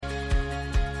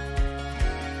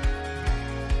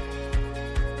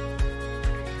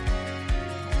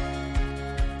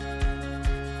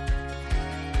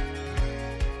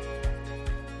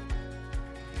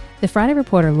The Friday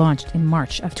Reporter launched in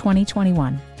March of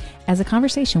 2021 as a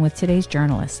conversation with today's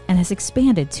journalists and has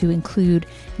expanded to include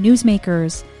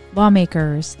newsmakers,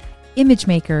 lawmakers, image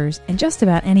makers, and just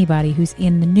about anybody who's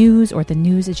in the news or the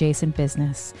news-adjacent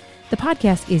business. The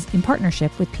podcast is in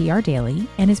partnership with PR Daily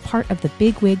and is part of the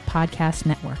Big Wig Podcast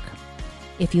Network.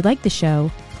 If you like the show,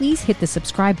 please hit the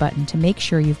subscribe button to make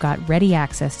sure you've got ready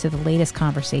access to the latest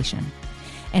conversation.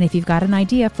 And if you've got an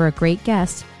idea for a great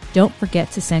guest, don't forget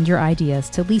to send your ideas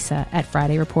to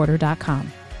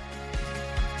lisa@fridayreporter.com.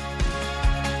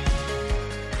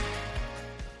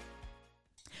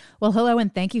 Well, hello,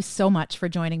 and thank you so much for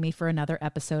joining me for another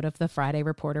episode of the Friday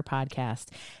Reporter podcast.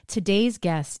 Today's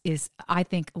guest is, I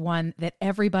think, one that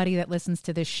everybody that listens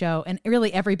to this show, and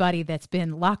really everybody that's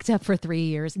been locked up for 3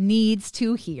 years, needs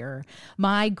to hear.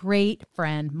 My great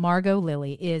friend, Margot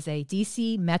Lilley, is a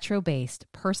DC Metro-based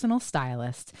personal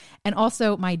stylist and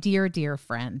also my dear, dear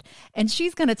friend. And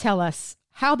she's going to tell us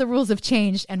how the rules have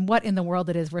changed and what in the world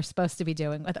it is we're supposed to be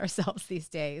doing with ourselves these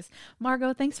days.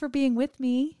 Margot, thanks for being with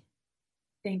me.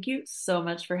 Thank you so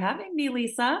much for having me,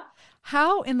 Lisa.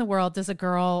 How in the world does a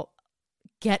girl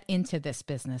get into this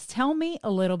business? Tell me a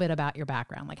little bit about your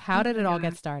background. Like, how did it all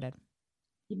get started?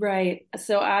 Right.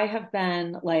 So I have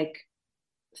been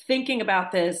thinking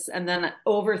about this and then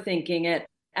overthinking it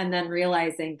and then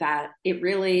realizing that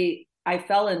I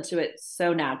fell into it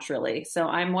so naturally. So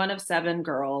I'm one of 7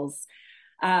 girls.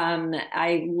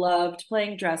 I loved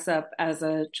playing dress up as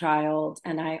a child,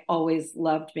 and I always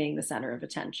loved being the center of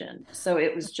attention. So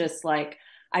it was just like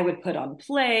I would put on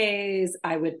plays,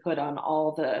 I would put on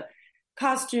all the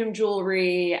costume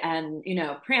jewelry and,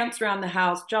 prance around the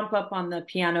house, jump up on the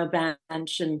piano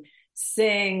bench and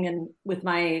sing and with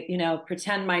my,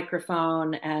 pretend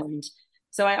microphone. And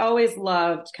so I always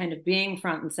loved kind of being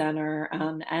front and center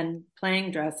and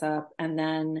playing dress up. And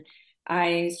then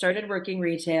I started working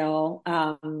retail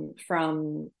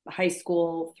from high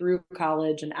school through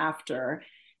college and after.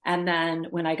 And then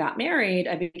when I got married,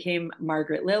 I became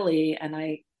Margaret Lilley, and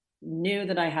I knew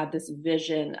that I had this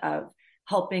vision of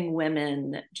helping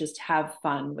women just have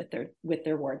fun with their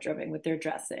wardrobing, with their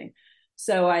dressing.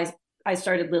 So I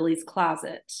started Lilley's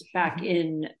Closet back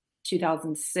in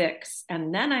 2006,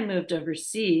 and then I moved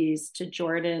overseas to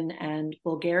Jordan and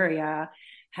Bulgaria.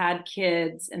 Had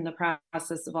kids in the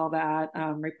process of all that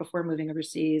right before moving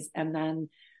overseas. And then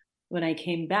when I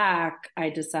came back, I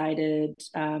decided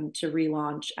to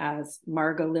relaunch as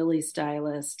Margot Lilley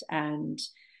Stylist. And,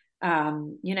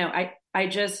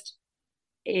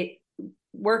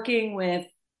 working with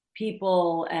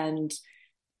people and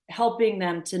helping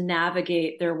them to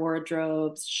navigate their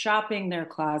wardrobes, shopping their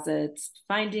closets,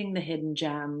 finding the hidden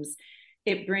gems.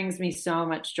 It brings me so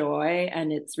much joy,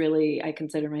 and I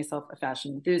consider myself a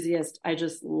fashion enthusiast. I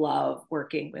just love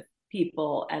working with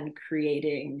people and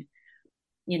creating,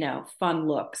 fun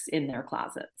looks in their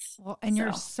closets. Well, and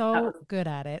you're so good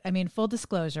at it. I mean, full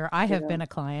disclosure, I have been a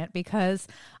client because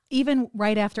even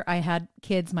right after I had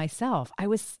kids myself, I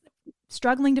was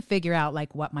struggling to figure out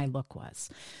what my look was.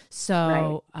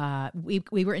 So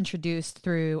we were introduced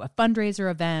through a fundraiser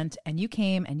event, and you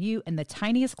came and you, in the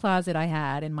tiniest closet I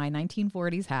had in my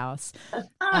 1940s house,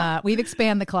 we've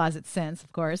expanded the closet since,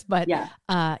 of course, but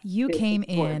you came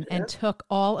in and took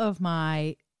all of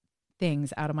my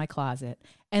things out of my closet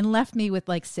and left me with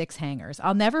 6 hangers.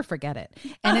 I'll never forget it.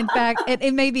 And in fact,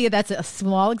 it may be that's a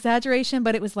small exaggeration,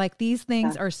 but it was these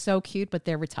things are so cute, but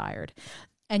they're retired.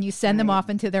 And you send them off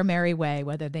into their merry way,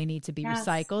 whether they need to be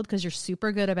recycled, because you're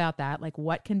super good about that.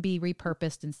 What can be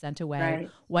repurposed and sent away,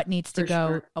 what needs to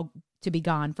go to be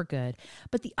gone for good.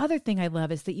 But the other thing I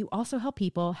love is that you also help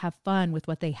people have fun with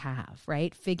what they have,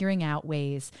 right? Figuring out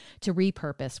ways to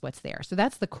repurpose what's there. So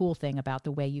that's the cool thing about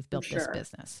the way you've built this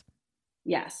business.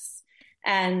 Yes.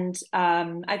 And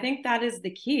I think that is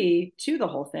the key to the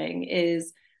whole thing,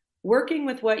 is working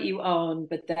with what you own,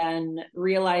 but then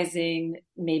realizing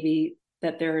maybe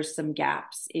that there are some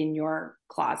gaps in your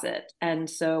closet. And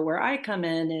so where I come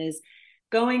in is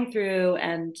going through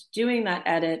and doing that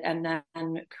edit and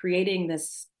then creating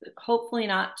this, hopefully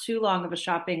not too long of a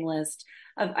shopping list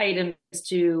of items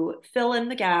to fill in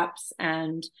the gaps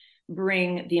and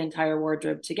bring the entire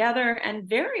wardrobe together. And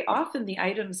very often the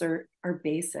items are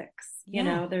basics.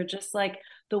 They're just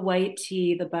the white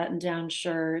tee, the button-down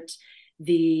shirt,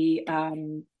 the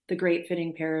great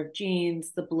fitting pair of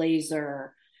jeans, the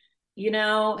blazer,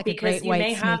 like a great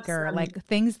white sneaker, some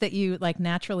things that you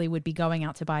naturally would be going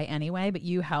out to buy anyway, but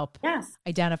you help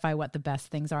identify what the best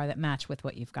things are that match with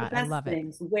what you've got. I love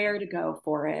it. Where to go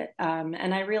for it.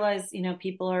 And I realize,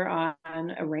 people are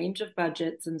on a range of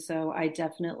budgets. And so I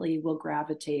definitely will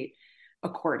gravitate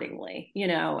accordingly,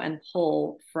 and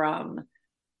pull from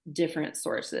different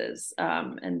sources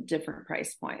and different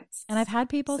price points. And I've had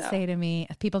people say to me,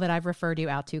 people that I've referred you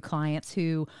out to, clients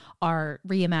who are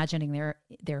reimagining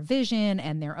their vision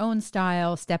and their own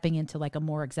style, stepping into like a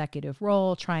more executive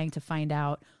role, trying to find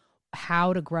out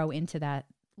how to grow into that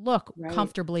look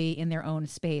comfortably in their own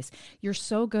space. You're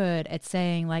so good at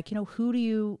saying, like, you know, who do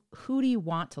you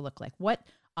want to look like? What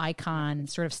icon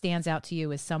sort of stands out to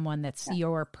you as someone that's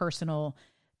your personal,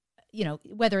 you know,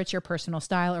 whether it's your personal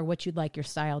style or what you'd like your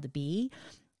style to be?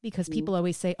 Because people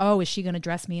always say, oh, is she going to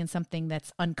dress me in something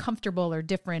that's uncomfortable or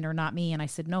different or not me? And I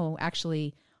said, no,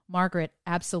 actually, Margaret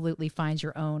absolutely finds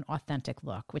your own authentic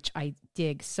look, which I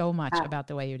dig so much about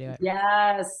the way you do it.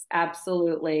 Yes,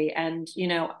 absolutely. And, you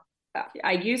know,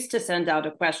 I used to send out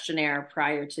a questionnaire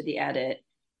prior to the edit.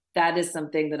 That is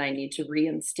something that I need to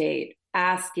reinstate,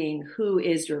 asking who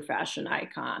is your fashion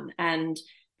icon? And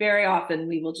very often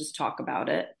we will just talk about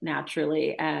it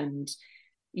naturally. And,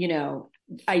 you know,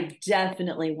 I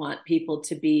definitely want people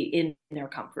to be in their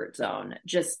comfort zone,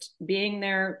 just being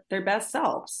their best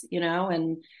selves, you know,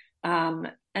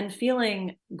 and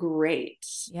feeling great,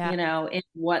 you know, in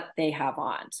what they have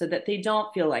on, so that they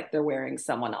don't feel like they're wearing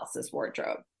someone else's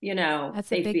wardrobe, you know. That's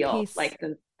they feel piece. like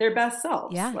their best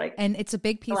selves. Yeah. Like, and it's a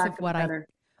big piece of what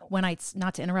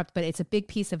not to interrupt, but it's a big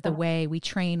piece of the way we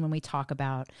train when we talk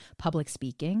about public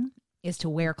speaking, is to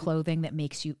wear clothing that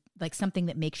makes you, like, something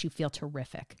that makes you feel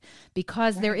terrific.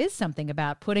 Because there is something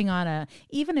about putting on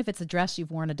even if it's a dress you've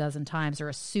worn a dozen times or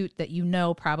a suit that you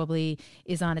know probably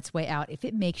is on its way out, if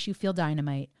it makes you feel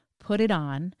dynamite, put it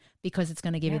on, because it's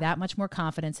going to give you that much more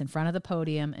confidence in front of the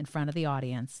podium, in front of the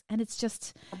audience. And it's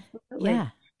just,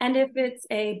 And if it's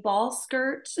a ball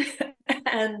skirt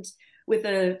and with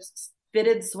a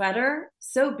fitted sweater,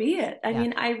 so be it. I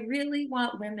mean, I really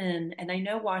want women, and I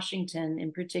know Washington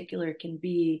in particular can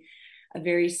be a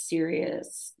very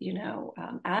serious, you know,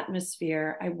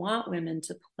 atmosphere. I want women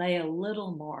to play a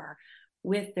little more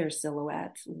with their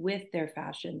silhouettes, with their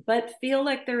fashion, but feel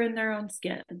like they're in their own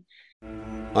skin.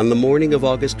 On the morning of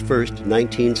August 1st,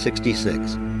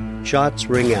 1966, shots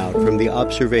ring out from the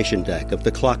observation deck of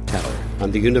the clock tower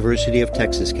on the University of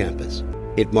Texas campus.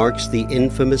 It marks the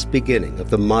infamous beginning of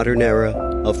the modern era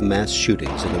of mass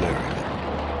shootings in America.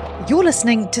 You're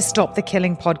listening to Stop the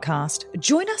Killing podcast.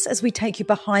 Join us as we take you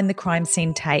behind the crime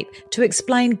scene tape to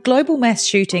explain global mass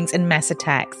shootings and mass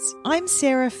attacks. I'm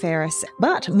Sarah Ferris,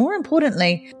 but more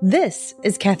importantly, this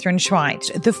is Catherine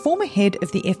Schweit, the former head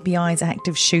of the FBI's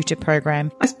active shooter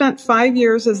program. I spent 5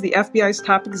 years as the FBI's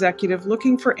top executive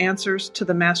looking for answers to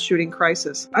the mass shooting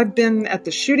crisis. I've been at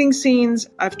the shooting scenes,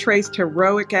 I've traced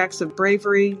heroic acts of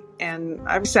bravery, and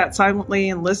I've sat silently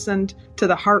and listened to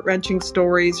the heart-wrenching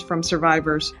stories from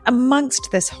survivors.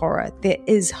 Amongst this horror, there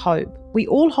is hope. We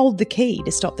all hold the key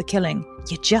to stop the killing.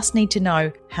 You just need to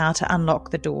know how to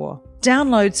unlock the door.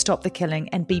 Download Stop the Killing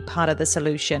and be part of the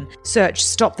solution. Search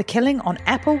Stop the Killing on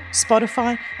Apple,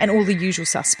 Spotify, and all the usual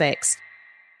suspects.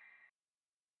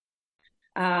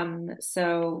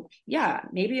 So yeah,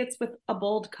 maybe it's with a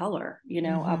bold color, you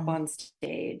know, up on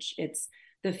stage. It's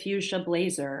the fuchsia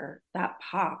blazer, that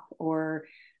pop, or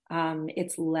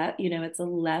it's it's a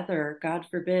leather. God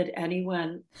forbid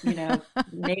anyone, you know,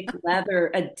 make leather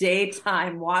a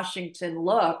daytime Washington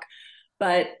look,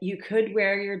 but you could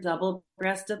wear your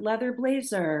double-breasted leather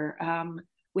blazer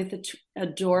with an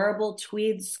adorable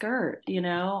tweed skirt. You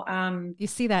know, you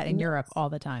see that in Europe all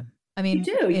the time. I mean, you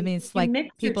do. I mean, it's like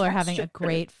people are having a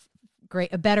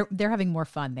they're having more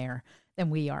fun there than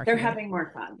we are. They're having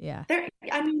more fun. Yeah.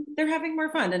 They're having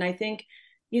more fun. And I think,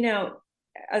 you know,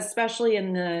 especially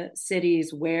in the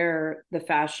cities where the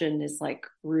fashion is like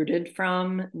rooted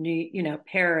from,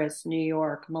 Paris, New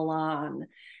York, Milan,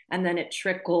 and then it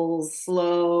trickles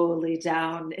slowly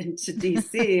down into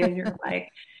DC and you're like,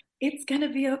 it's going to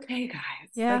be okay, guys.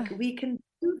 Yeah. Like, we can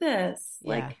do this. Yeah.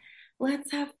 Like,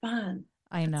 let's have fun.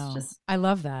 I know. I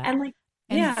love that. And like,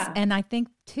 and I think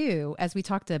too, as we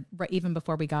talked to even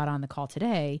before we got on the call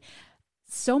today,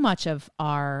 so much of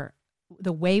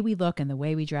the way we look and the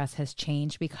way we dress has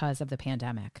changed because of the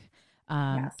pandemic.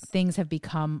 Things have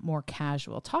become more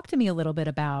casual. Talk to me a little bit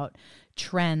about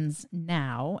trends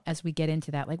now as we get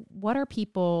into that. Like, what are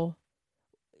people?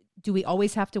 Do we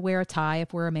always have to wear a tie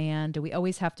if we're a man? Do we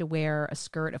always have to wear a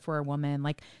skirt if we're a woman?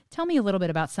 Like, tell me a little bit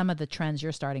about some of the trends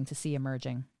you're starting to see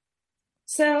emerging.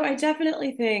 So I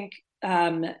definitely think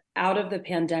out of the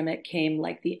pandemic came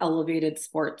like the elevated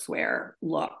sportswear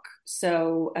look.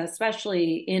 So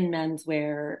especially in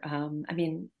menswear, I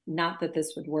mean, not that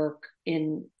this would work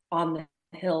on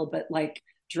the hill, but like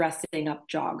dressing up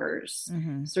joggers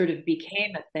sort of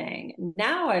became a thing.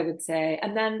 Now I would say,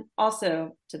 and then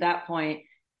also to that point,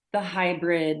 the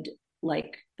hybrid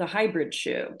like the hybrid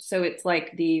shoe. So it's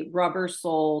like the rubber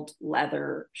soled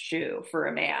leather shoe for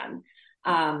a man.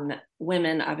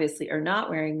 Women obviously are not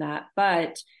wearing that,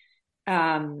 but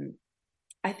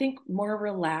I think more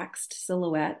relaxed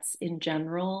silhouettes in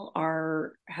general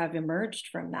have emerged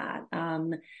from that.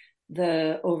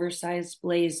 The oversized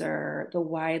blazer, the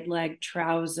wide leg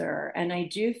trouser. And I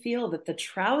do feel that the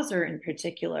trouser in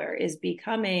particular is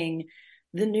becoming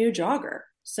the new jogger.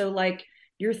 So like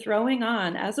you're throwing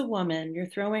on, as a woman, you're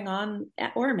throwing on,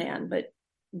 or a man, but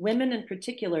women in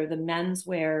particular, the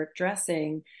menswear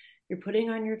dressing, you're putting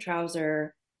on your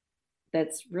trouser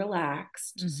that's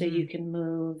relaxed so you can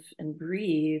move and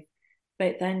breathe,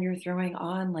 but then you're throwing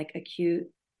on like a cute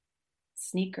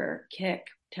sneaker, kick,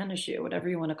 tennis shoe, whatever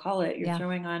you want to call it. You're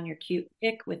throwing on your cute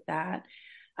kick with that.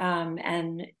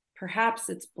 And perhaps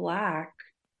it's black.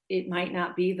 It might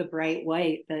not be the bright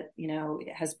white that,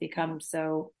 has become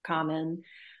so common.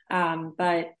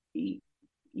 But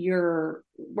we're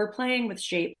playing with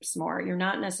shapes more. You're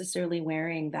not necessarily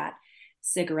wearing that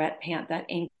cigarette pant, that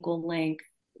ankle length,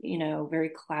 very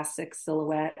classic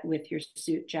silhouette with your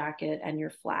suit jacket and your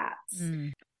flats.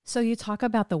 So you talk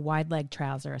about the wide leg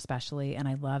trouser especially, and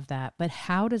I love that. But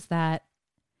how does that,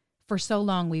 for so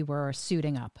long we were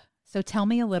suiting up. So tell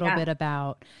me a little bit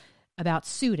about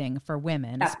suiting for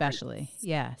women, separates. Especially.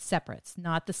 Yeah, separates,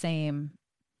 not the same.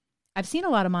 I've seen a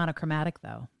lot of monochromatic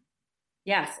though.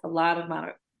 Yes, a lot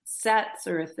of sets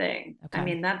are a thing. Okay. I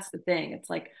mean, that's the thing. It's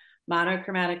like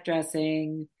monochromatic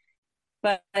dressing,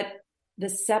 but the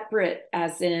separate,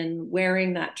 as in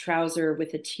wearing that trouser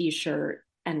with a t-shirt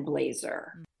and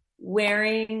blazer.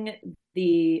 Wearing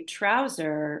the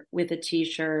trouser with a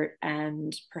t-shirt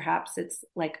and perhaps it's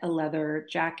like a leather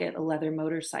jacket, a leather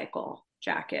motorcycle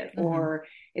jacket, or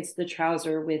it's the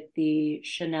trouser with the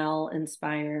Chanel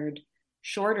inspired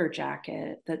shorter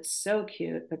jacket that's so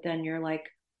cute, but then you're like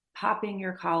popping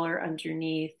your collar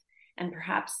underneath and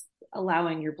perhaps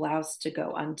allowing your blouse to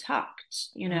go untucked,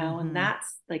 and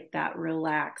that's like that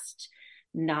relaxed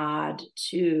nod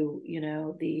to,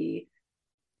 the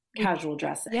casual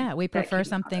dressing. Yeah, we prefer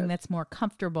something that's more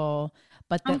comfortable,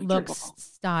 but that looks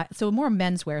so more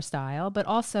menswear style, but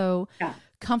also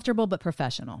comfortable but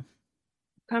professional.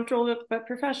 Comfortable but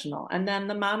professional. And then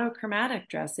the monochromatic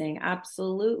dressing,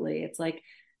 absolutely. It's like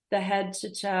the head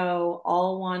to toe,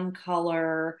 all one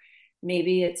color.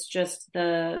 Maybe it's just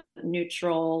the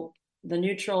neutrals,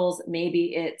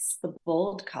 maybe it's the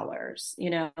bold colors,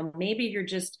 maybe you're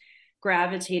just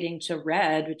gravitating to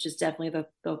red, which is definitely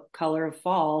the color of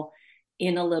fall,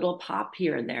 in a little pop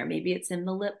here and there. Maybe it's in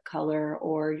the lip color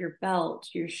or your belt,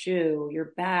 your shoe,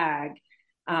 your bag,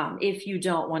 if you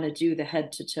don't want to do the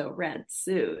head to toe red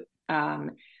suit.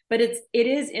 But it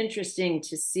is interesting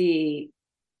to see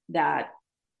that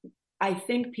I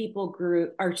think people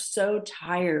are so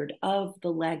tired of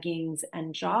the leggings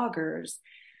and joggers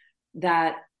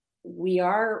that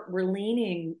we're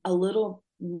leaning a little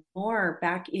more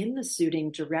back in the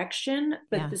suiting direction,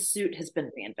 but the suit has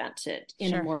been reinvented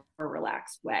in a more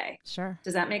relaxed way. Sure.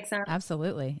 Does that make sense?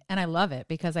 Absolutely. And I love it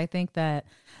because I think that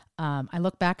I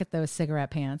look back at those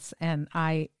cigarette pants and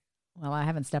I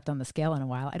haven't stepped on the scale in a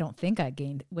while. I don't think I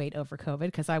gained weight over COVID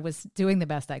because I was doing the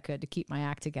best I could to keep my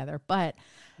act together. But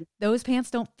those pants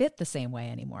don't fit the same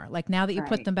way anymore. Like now that you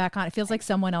put them back on, it feels like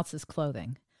someone else's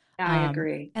clothing. I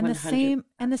agree. And 100%.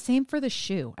 the same for the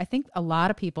shoe. I think a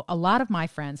lot of my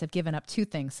friends have given up two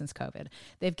things since COVID.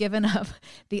 They've given up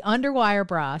the underwire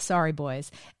bra, sorry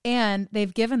boys, and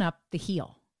they've given up the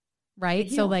heel.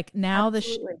 Right? So like now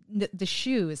the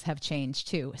shoes have changed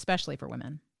too, especially for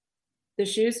women. The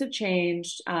shoes have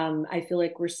changed. I feel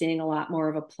like we're seeing a lot more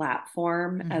of a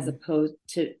platform as opposed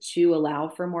to allow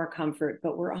for more comfort,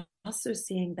 but we're also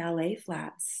seeing ballet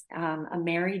flats, a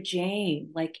Mary Jane,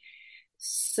 like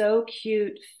so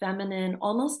cute, feminine,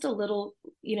 almost a little,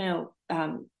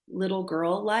 little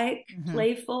girl like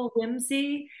playful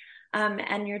whimsy.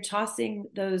 And you're tossing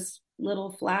those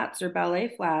little flats or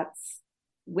ballet flats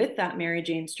with that Mary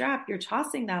Jane strap. You're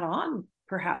tossing that on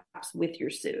perhaps with your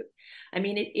suit. I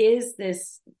mean, it is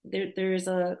this, there's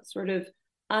a sort of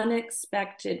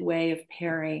unexpected way of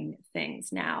pairing things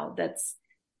now that's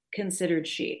considered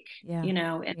chic,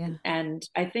 and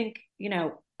I think,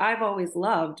 I've always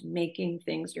loved making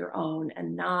things your own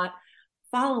and not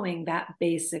following that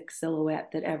basic silhouette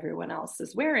that everyone else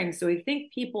is wearing. So I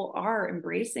think people are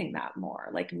embracing that more,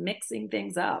 like mixing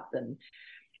things up and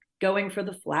going for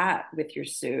the flat with your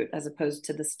suit as opposed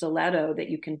to the stiletto that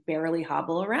you can barely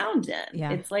hobble around in. Yeah.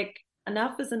 It's like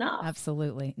enough is enough.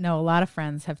 Absolutely. No, a lot of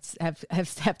friends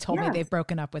have told me they've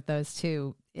broken up with those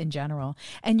too in general.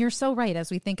 And you're so right. As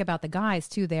we think about the guys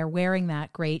too, they're wearing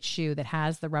that great shoe that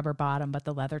has the rubber bottom, but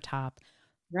the leather top.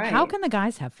 Right. How can the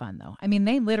guys have fun though? I mean,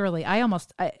 they literally,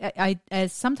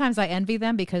 as sometimes I envy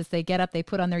them because they get up, they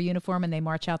put on their uniform and they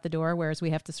march out the door, whereas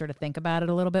we have to sort of think about it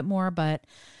a little bit more. But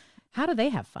how do they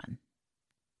have fun?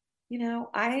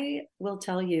 I will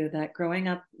tell you that growing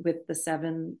up with the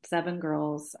seven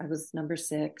girls, I was number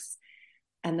 6.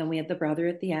 And then we had the brother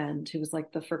at the end who was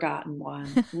like the forgotten one.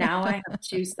 Now I have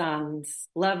 2 sons.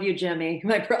 Love you, Jimmy,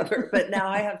 my brother. But now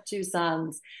I have 2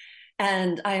 sons.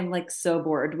 And I am like so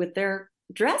bored with their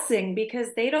dressing because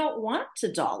they don't want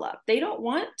to doll up. They don't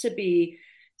want to be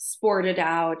sported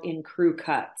out in crew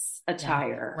cuts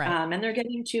attire. Yeah, right. And they're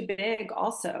getting too big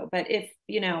also. But if,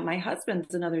 my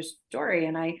husband's another story,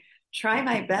 and I try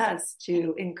my best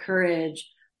to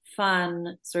encourage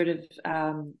fun sort of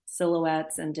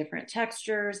silhouettes and different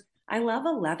textures. I love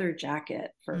a leather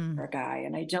jacket for a guy,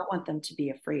 and I don't want them to be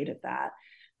afraid of that.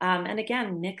 And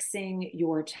again, mixing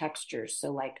your textures.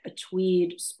 So like a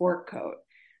tweed sport coat,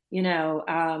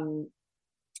 the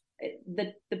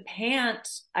pant,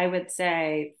 I would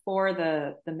say for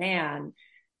the man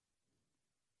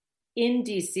in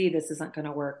DC, this isn't going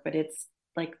to work, but it's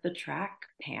like the track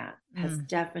pant has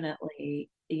definitely,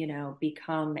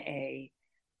 become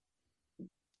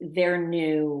their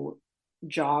new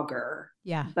jogger.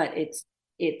 Yeah. But it's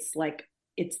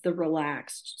the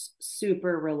relaxed,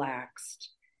 super relaxed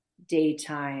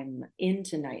daytime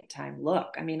into nighttime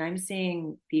look. I mean, I'm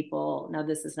seeing people, now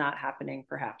this is not happening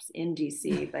perhaps in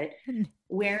DC, but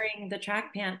wearing the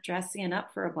track pant, dressing up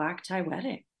for a black tie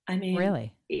wedding. I mean,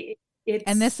 really?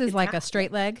 And this is like a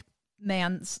straight leg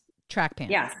man's track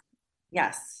pant.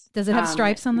 Yes. Does it have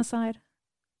stripes on the side?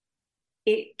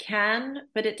 It can,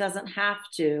 but it doesn't have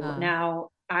to. Now,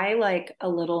 I like a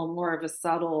little more of a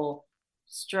subtle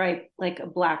stripe, like a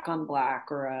black on black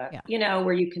or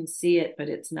where you can see it, but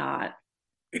it's not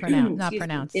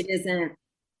pronounced. It isn't.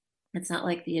 It's not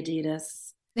like the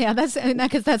Adidas. Yeah,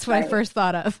 because that's what I first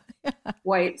thought of.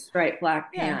 White stripe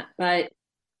black pant. But,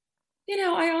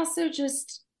 I also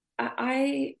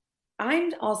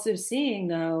I'm also seeing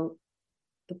though,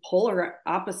 the polar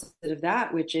opposite of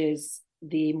that, which is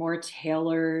the more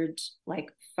tailored,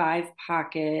 like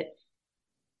 5-pocket,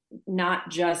 not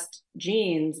just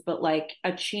jeans, but like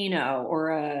a chino or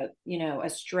a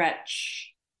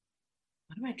stretch.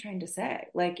 What am I trying to say?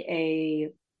 Like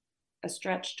a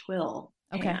stretch twill.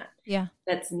 Okay. Pant. Yeah.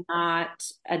 That's not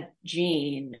a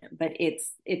jean, but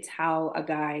it's how a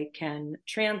guy can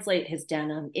translate his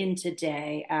denim into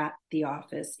day at the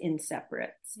office in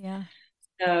separates. Yeah.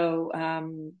 So,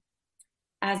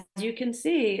 as you can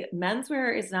see,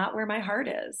 menswear is not where my heart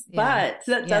is, but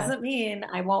that doesn't mean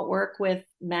I won't work with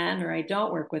men or I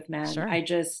don't work with men. Sure. I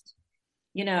just,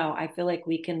 I feel like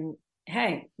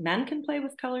men can play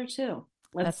with color too.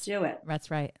 Let's do it.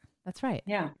 That's right. That's right.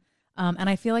 Yeah. And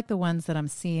I feel like the ones that I'm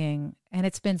seeing, and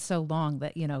it's been so long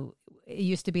that, it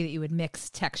used to be that you would mix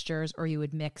textures or you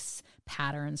would mix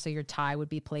patterns. So your tie would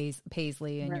be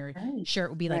paisley and your shirt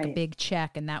would be like a big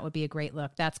check, and that would be a great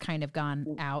look. That's kind of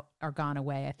gone out or gone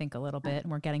away, I think, a little bit.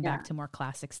 And we're getting back to more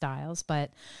classic styles.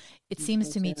 But it seems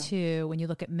to me too, when you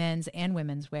look at men's and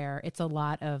women's wear, it's a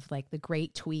lot of like the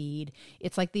great tweed.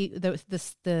 It's like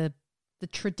the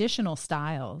traditional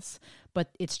styles, but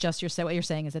it's just what you're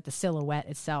saying is that the silhouette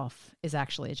itself is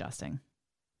actually adjusting.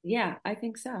 Yeah, I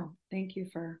think so. Thank you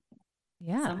for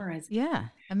summarizing. Yeah,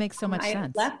 it makes so much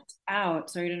sense.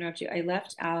 Sorry to interrupt you. I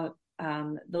left out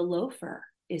the loafer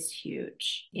is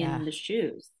huge in the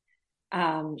shoes.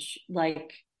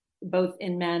 Like both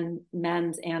in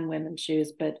men's and women's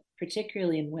shoes, but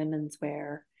particularly in women's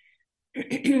wear.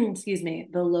 Excuse me.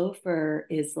 The loafer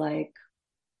is like,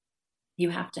 you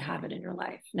have to have it in your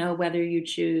life. Now, whether you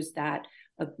choose that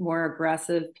a more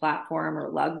aggressive platform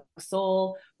or lug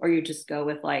sole, or you just go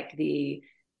with like the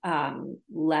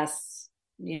less,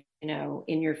 in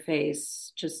your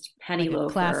face, just penny like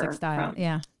loafer, classic style, from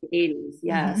the 80s.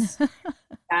 Yes,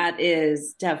 that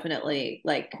is definitely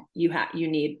like you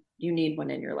need one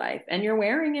in your life, and you're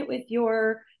wearing it with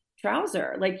your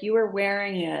trouser, like you are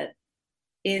wearing it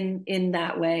in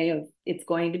that way of it's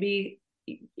going to be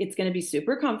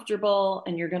super comfortable,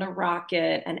 and you're going to rock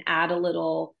it and add a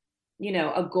little,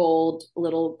 a gold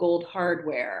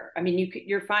hardware. I mean,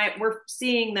 you're fine. We're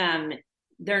seeing them.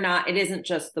 It isn't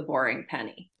just the boring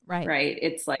penny, right?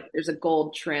 It's like, there's a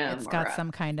gold trim. It's got some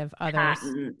kind of others.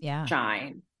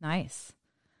 Shine. Nice.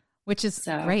 Which is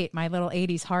great. My little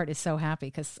 80s heart is so happy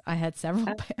because I had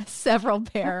several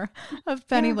pair of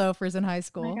penny loafers in high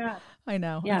school. Oh my God. I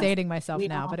know. I'm dating myself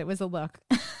now, but it was a look.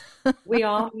 We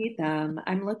all need them.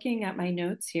 I'm looking at my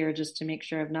notes here just to make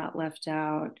sure I've not left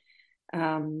out.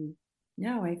 No,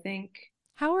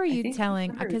 How are I you think you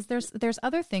telling? covered. Because there's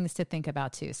other things to think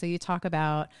about too. So you talk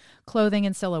about clothing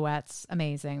and silhouettes,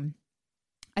 amazing.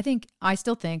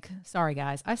 Sorry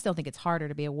guys, I still think it's harder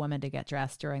to be a woman to get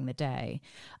dressed during the day,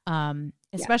 Yeah.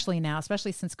 especially now,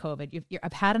 especially since COVID.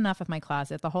 I've had enough of my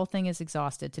closet. The whole thing is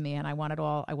exhausted to me, and I want it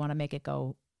all. I want to make it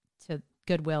go to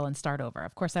Goodwill and start over.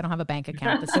 Of course, I don't have a bank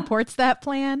account that supports that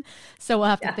plan, so we'll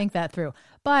have to Yeah. think that through.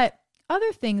 But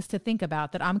other things to think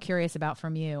about that I'm curious about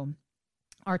from you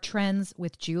are trends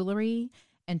with jewelry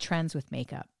and trends with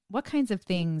makeup. What kinds of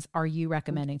things are you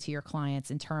recommending to your clients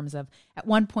in terms of, at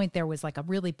one point there was like a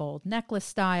really bold necklace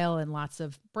style and lots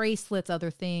of bracelets,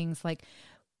 other things like,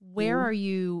 where are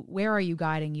you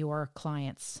guiding your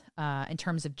clients in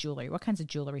terms of jewelry? What kinds of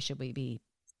jewelry should we be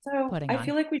So putting I on?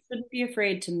 feel like we shouldn't be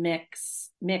afraid to mix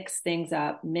things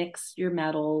up, mix your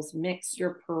metals, mix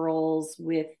your pearls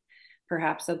with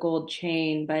perhaps a gold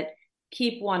chain, but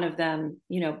keep one of them,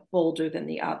 bolder than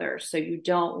the other. So you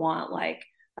don't want like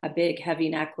a big heavy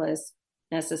necklace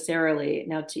necessarily.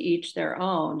 Now to each their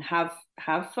own, have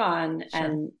fun Sure.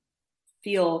 and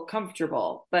feel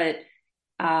comfortable. But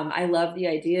I love the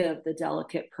idea of the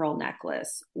delicate pearl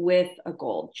necklace with a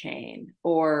gold chain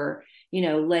or,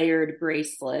 layered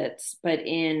bracelets, but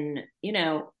in,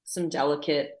 some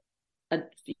a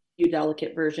few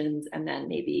delicate versions. And then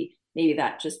maybe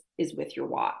that just is with your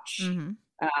watch. Mm-hmm.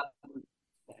 Um,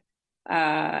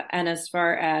 and as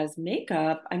far as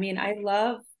makeup, I mean,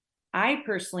 I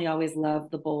personally always love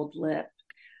the bold lip.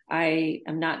 I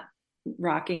am not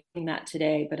rocking that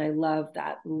today, but I love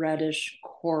that reddish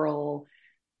coral,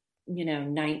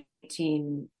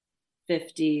 1950s,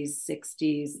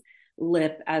 60s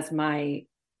lip as my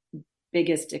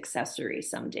biggest accessory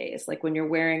some days. Like when you're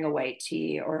wearing a white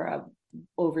tee or a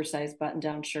oversized button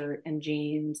down shirt and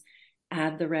jeans,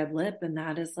 add the red lip, and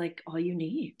that is like all you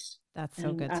need. That's so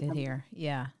And good to hear.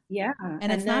 Yeah. yeah,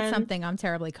 And it's and not then something I'm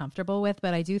terribly comfortable with,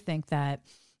 but I do think that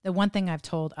the one thing I've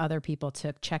told other people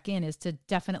to check in is to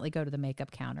definitely go to the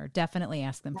makeup counter. Definitely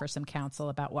ask them for some counsel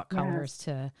about what colors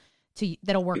yes, to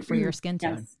that'll work for your skin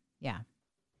tone. yes, Yeah.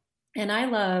 and I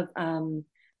love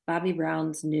Bobbi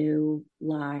Brown's new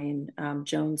line,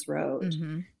 Jones Road,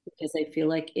 Mm-hmm. because I feel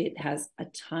like it has a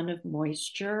ton of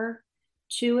moisture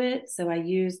to it. So I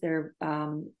use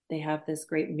they have this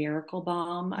great Miracle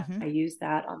Balm. Mm-hmm. I use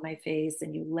that on my face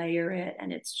and you layer it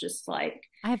and it's just like,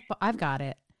 I've got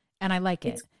it and I like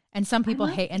it's, it. And I love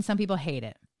some people hate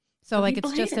it. So some like people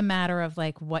it's hate just a it. matter of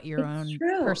like what your It's own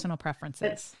true. personal preference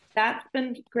But is. that's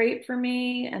been great for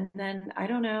me. And then I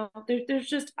don't know, there's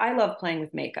just, I love playing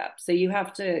with makeup. So you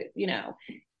have to,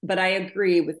 but I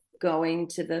agree with going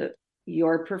to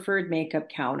your preferred makeup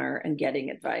counter and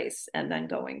getting advice and then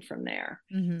going from there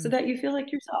so Mm-hmm. that you feel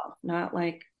like yourself, not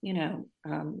like,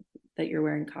 that you're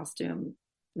wearing costume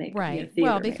makeup, Right.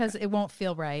 Well, theater because makeup. it won't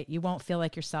feel right. You won't feel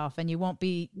like yourself and you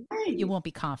Right. won't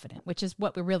be confident, which is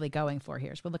what we're really going for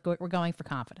here. Is we're going for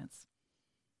confidence.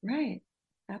 Right.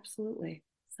 Absolutely.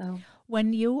 So,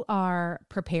 When you are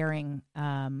preparing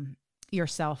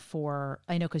yourself for,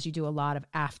 I know because you do a lot of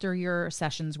after your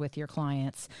sessions with your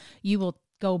clients, you will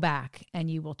go back and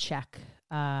you will check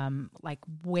like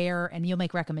where, and you'll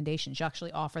make recommendations. You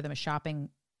actually offer them a shopping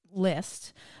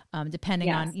list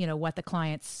depending on yes. what the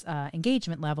client's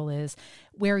engagement level is,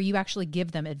 where you actually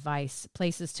give them advice,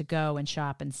 places to go and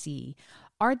shop and see.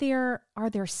 Are there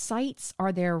sites,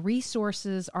 are there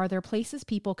resources, are there places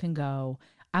people can go?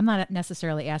 I'm not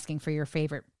necessarily asking for your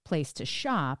favorite place to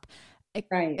shop,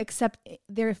 Right. except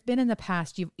there have been in the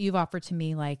past you've offered to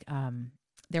me like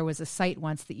there was a site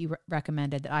once that you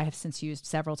recommended that I have since used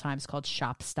several times called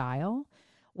Shop Style,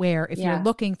 where if you're Yeah.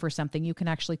 looking for something, you can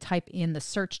actually type in the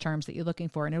search terms that you're looking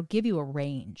for, and it'll give you a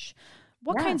range.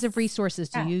 What kinds of Yes. resources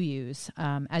do Yeah. you use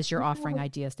as you're You offering know,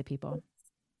 ideas to people?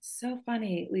 so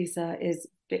funny, Lisa, is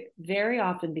very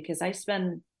often because I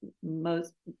spend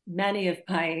many of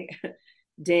my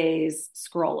days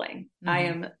scrolling. I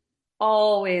Mm-hmm. am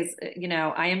always,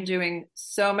 I am doing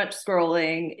so much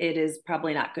scrolling. It is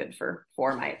probably not good for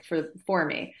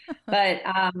me. But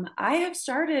I have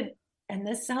started, and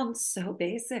this sounds so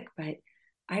basic, but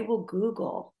I will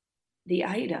Google the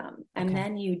item, and Okay.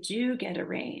 then you do get a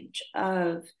range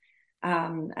of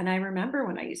and I remember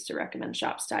when I used to recommend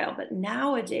Shop Style, but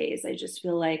nowadays I just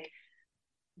feel like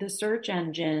the search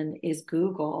engine is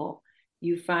Google.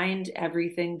 You find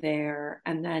everything there,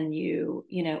 and then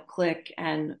click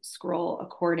and scroll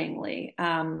accordingly.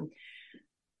 I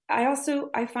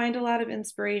find a lot of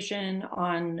inspiration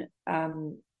on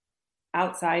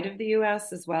outside of the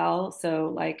U.S. as well.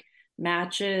 So like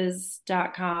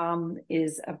Matches.com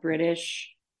is a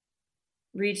British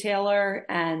retailer,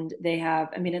 and they have,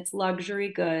 I mean, it's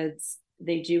luxury goods.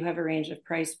 They do have a range of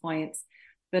price points,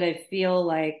 but I feel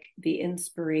like the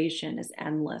inspiration is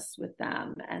endless with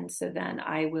them. And so then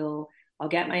I'll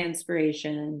get my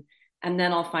inspiration, and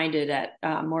then I'll find it at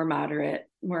more moderate,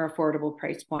 more affordable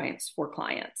price points for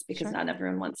clients, because Sure. not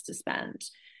everyone wants to spend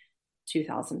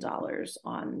 $2,000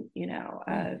 on,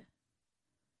 a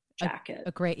jacket.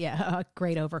 A great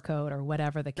overcoat or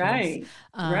whatever the case. Right.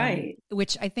 Right.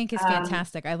 Which I think is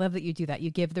fantastic. I love that you do that. You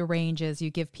give the ranges,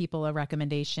 you give people a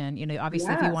recommendation.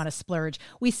 Obviously, if you want to splurge,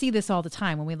 we see this all the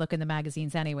time when we look in the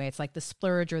magazines anyway. It's like the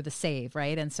splurge or the save,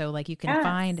 right? And so like you can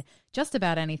find just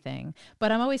about anything.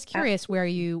 But I'm always curious where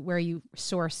you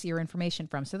source your information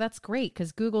from. So that's great,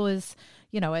 because Google is,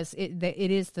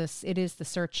 it is the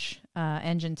search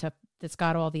engine that's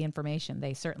got all the information.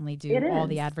 They certainly do all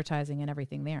the advertising and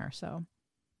everything there. So,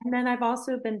 and then I've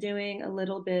also been doing a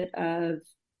little bit of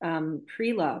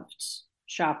pre-loved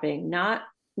shopping. Not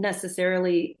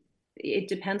necessarily, it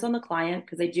depends on the client,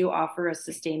 because I do offer a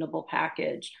sustainable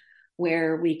package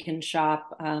where we can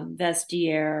shop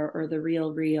Vestiaire or The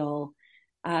Real,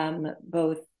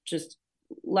 both just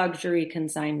luxury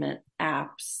consignment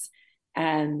apps,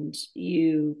 and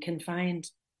you can find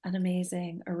an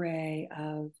amazing array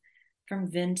of, from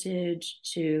vintage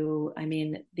to, I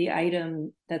mean, the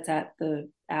item that's at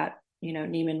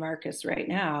Neiman Marcus right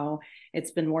now,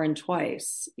 it's been worn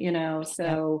twice,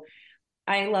 so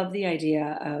I love the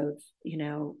idea of,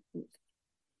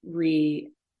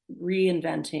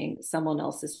 reinventing someone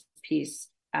else's piece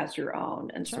as your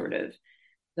own, and sort of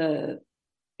the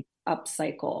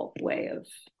upcycle way of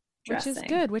dressing. Which is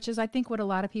good, which is, I think, what a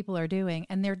lot of people are doing.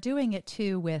 And they're doing it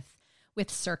too with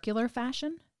circular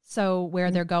fashion. So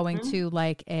where they're going to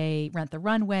like a Rent the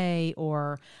Runway,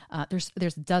 or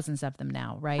there's dozens of them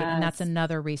now, right? And that's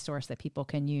another resource that people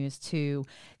can use to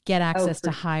get access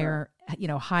to higher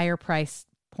price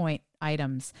point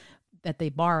items that they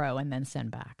borrow and then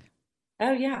send back.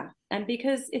 Oh yeah. And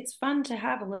because it's fun to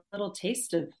have a little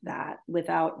taste of that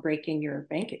without breaking your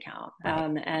bank account.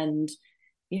 Right. And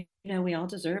we all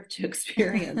deserve to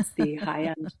experience the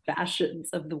high-end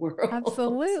fashions of the world.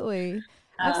 Absolutely.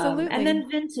 Absolutely. And then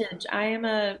vintage. I am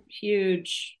a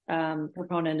huge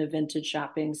proponent of vintage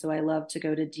shopping. So I love to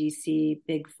go to DC,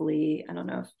 Big Flea. I don't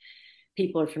know if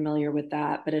people are familiar with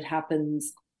that, but it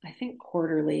happens, I think,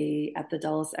 quarterly at the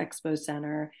Dulles Expo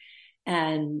Center.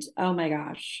 And oh my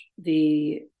gosh,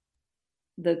 the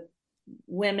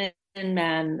women and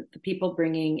men, the people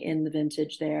bringing in the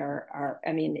vintage there are,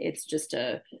 I mean, it's just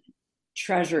a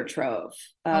treasure trove.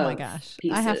 Oh my gosh.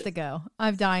 Pieces. I have to go.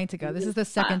 I'm dying to go. This is the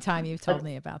second time you've told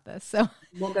me about this. So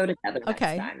we'll go together next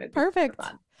time. Perfect.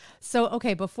 So,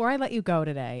 okay, before I let you go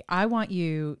today, I want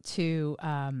you to,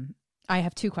 I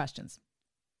have two questions.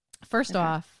 First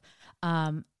off,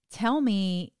 tell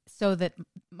me, so that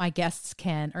my guests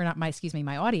can, or not my, excuse me,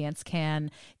 my audience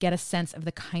can get a sense of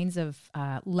the kinds of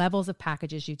levels of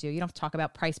packages you do. You don't have to talk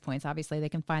about price points. Obviously, they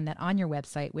can find that on your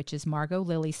website, which is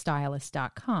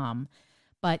margotlillystylist.com.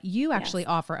 But you actually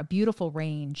offer a beautiful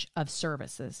range of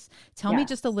services. Tell me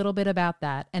just a little bit about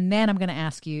that. And then I'm going to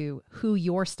ask you who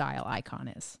your style icon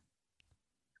is.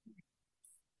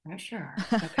 Sure.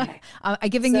 Okay. I'm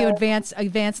giving you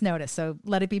advance notice, so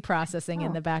let it be processing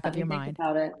in the back of your mind.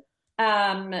 About it.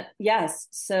 Yes.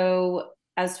 So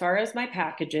as far as my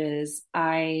packages,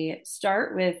 I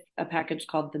start with a package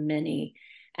called the Mini,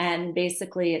 and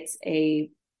basically it's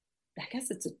a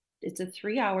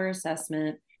 3-hour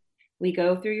assessment. We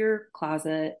go through your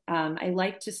closet. I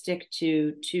like to stick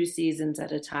to 2 seasons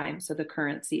at a time, so the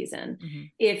current season.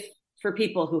 If for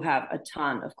people who have a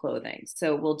ton of clothing.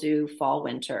 So we'll do fall,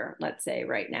 winter, let's say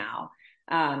right now.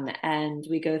 And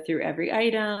we go through every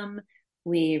item,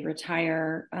 we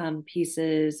retire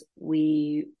pieces.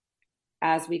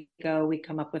 As we go, we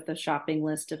come up with a shopping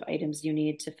list of items you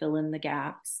need to fill in the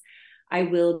gaps. I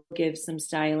will give some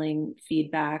styling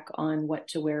feedback on what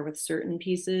to wear with certain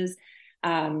pieces.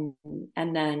 And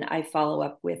then I follow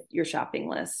up with your shopping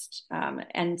list, and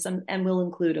we'll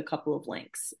include a couple of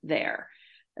links there.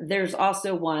 There's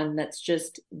also one that's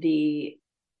just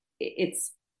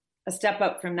it's a step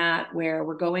up from that, where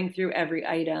we're going through every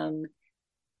item.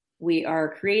 We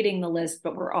are creating the list,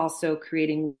 but we're also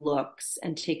creating looks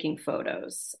and taking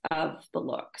photos of the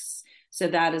looks. So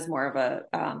that is more of a,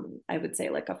 I would say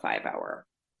like a 5-hour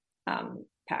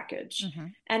package.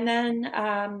 And then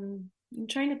I'm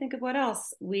trying to think of what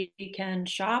else. We can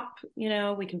shop,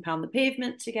 we can pound the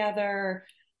pavement together.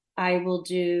 I will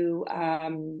do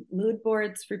mood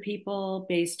boards for people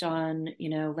based on,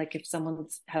 like if someone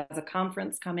has a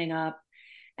conference coming up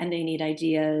and they need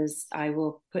ideas, I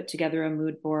will put together a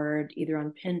mood board either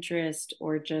on Pinterest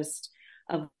or just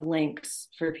of links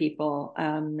for people,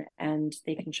 and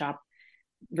they can shop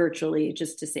virtually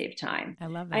just to save time. I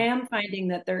love that. I am finding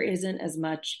that there isn't as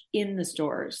much in the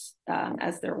stores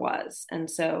as there was. And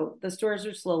so the stores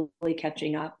are slowly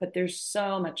catching up, but there's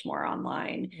so much more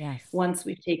online. Yes. Once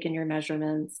we've taken your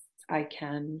measurements, I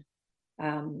can,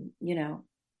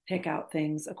 pick out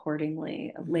things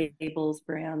accordingly, labels,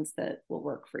 brands that will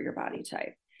work for your body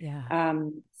type. Yeah.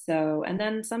 And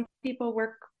then some people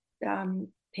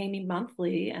pay me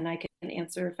monthly, and I can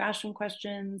answer fashion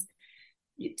questions,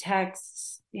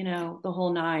 texts, the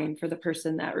whole nine for the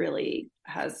person that really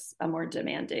has a more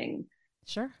demanding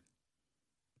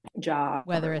job,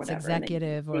 whether it's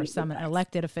executive or some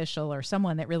elected official or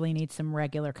someone that really needs some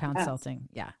regular consulting.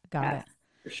 Yes. Yeah, got it.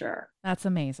 For sure. That's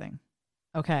amazing.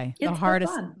 Okay. It's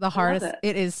the hardest,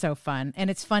 it is so fun. And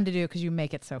it's fun to do because you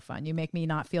make it so fun. You make me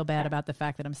not feel bad about the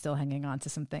fact that I'm still hanging on to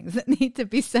some things that need to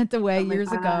be sent away years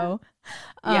ago.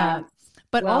 Yeah.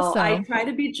 But also I try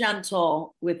to be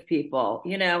gentle with people,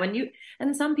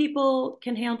 and some people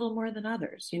can handle more than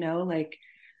others, like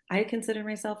I consider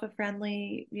myself a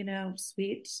friendly,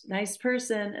 sweet, nice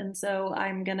person. And so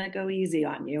I'm going to go easy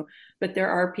on you. But there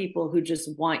are people who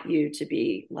just want you to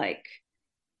be like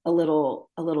a little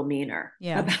meaner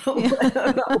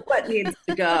about what needs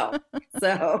to go.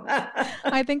 So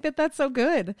I think that's so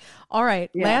good. All right.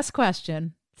 Yeah. Last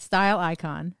question. Style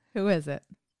icon. Who is it?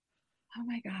 Oh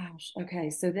my gosh. Okay.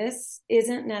 So this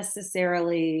isn't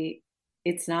necessarily,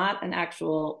 it's not an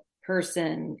actual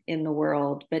person in the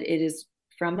world, but it is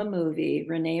from a movie.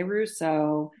 Rene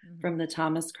Rousseau from the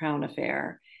Thomas Crown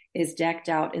Affair is decked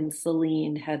out in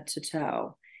Celine head to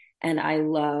toe. And I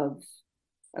love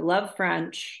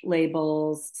French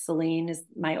labels. Celine is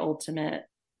my ultimate,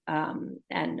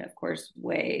 and of course,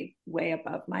 way, way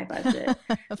above my budget.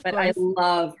 But I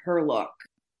love her look.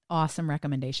 Awesome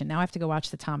recommendation. Now I have to go watch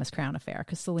the Thomas Crown Affair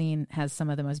because Celine has some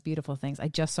of the most beautiful things. I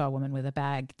just saw a woman with a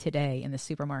bag today in the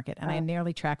supermarket, and I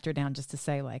nearly tracked her down just to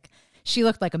say, like, she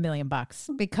looked like $1 million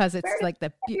because it's like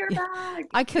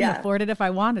I couldn't afford it if I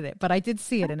wanted it, but I did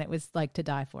see it, and it was like to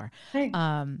die for. Hey,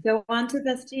 go on to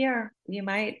Vestiaire. You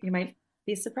might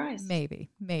be surprised.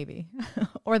 Maybe.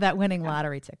 Or that winning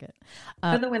lottery ticket.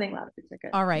 Or the winning lottery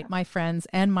ticket. All right, my friends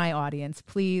and my audience,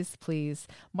 please,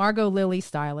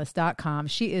 MargotLillyStylist.com.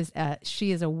 She is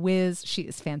a whiz. She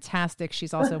is fantastic.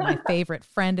 She's also my favorite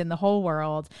friend in the whole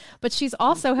world. But she's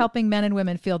also helping men and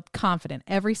women feel confident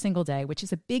every single day, which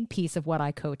is a big piece of what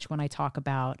I coach when I talk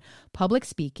about public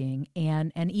speaking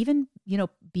and even,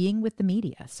 being with the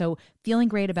media. So feeling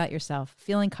great about yourself,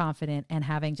 feeling confident, and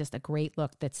having just a great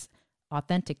look that's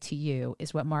authentic to you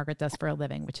is what Margaret does for a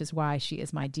living, which is why she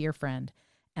is my dear friend.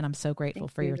 And I'm so grateful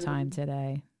for your time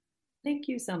today. Thank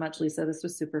you so much, Lisa. This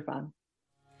was super fun.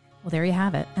 Well, there you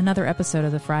have it. Another episode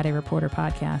of the Friday Reporter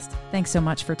podcast. Thanks so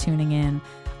much for tuning in.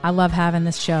 I love having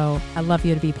this show. I love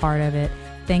you to be part of it.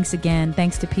 Thanks again.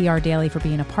 Thanks to PR Daily for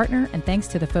being a partner. And thanks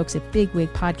to the folks at Big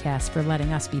Wig Podcast for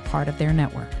letting us be part of their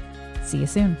network. See you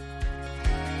soon.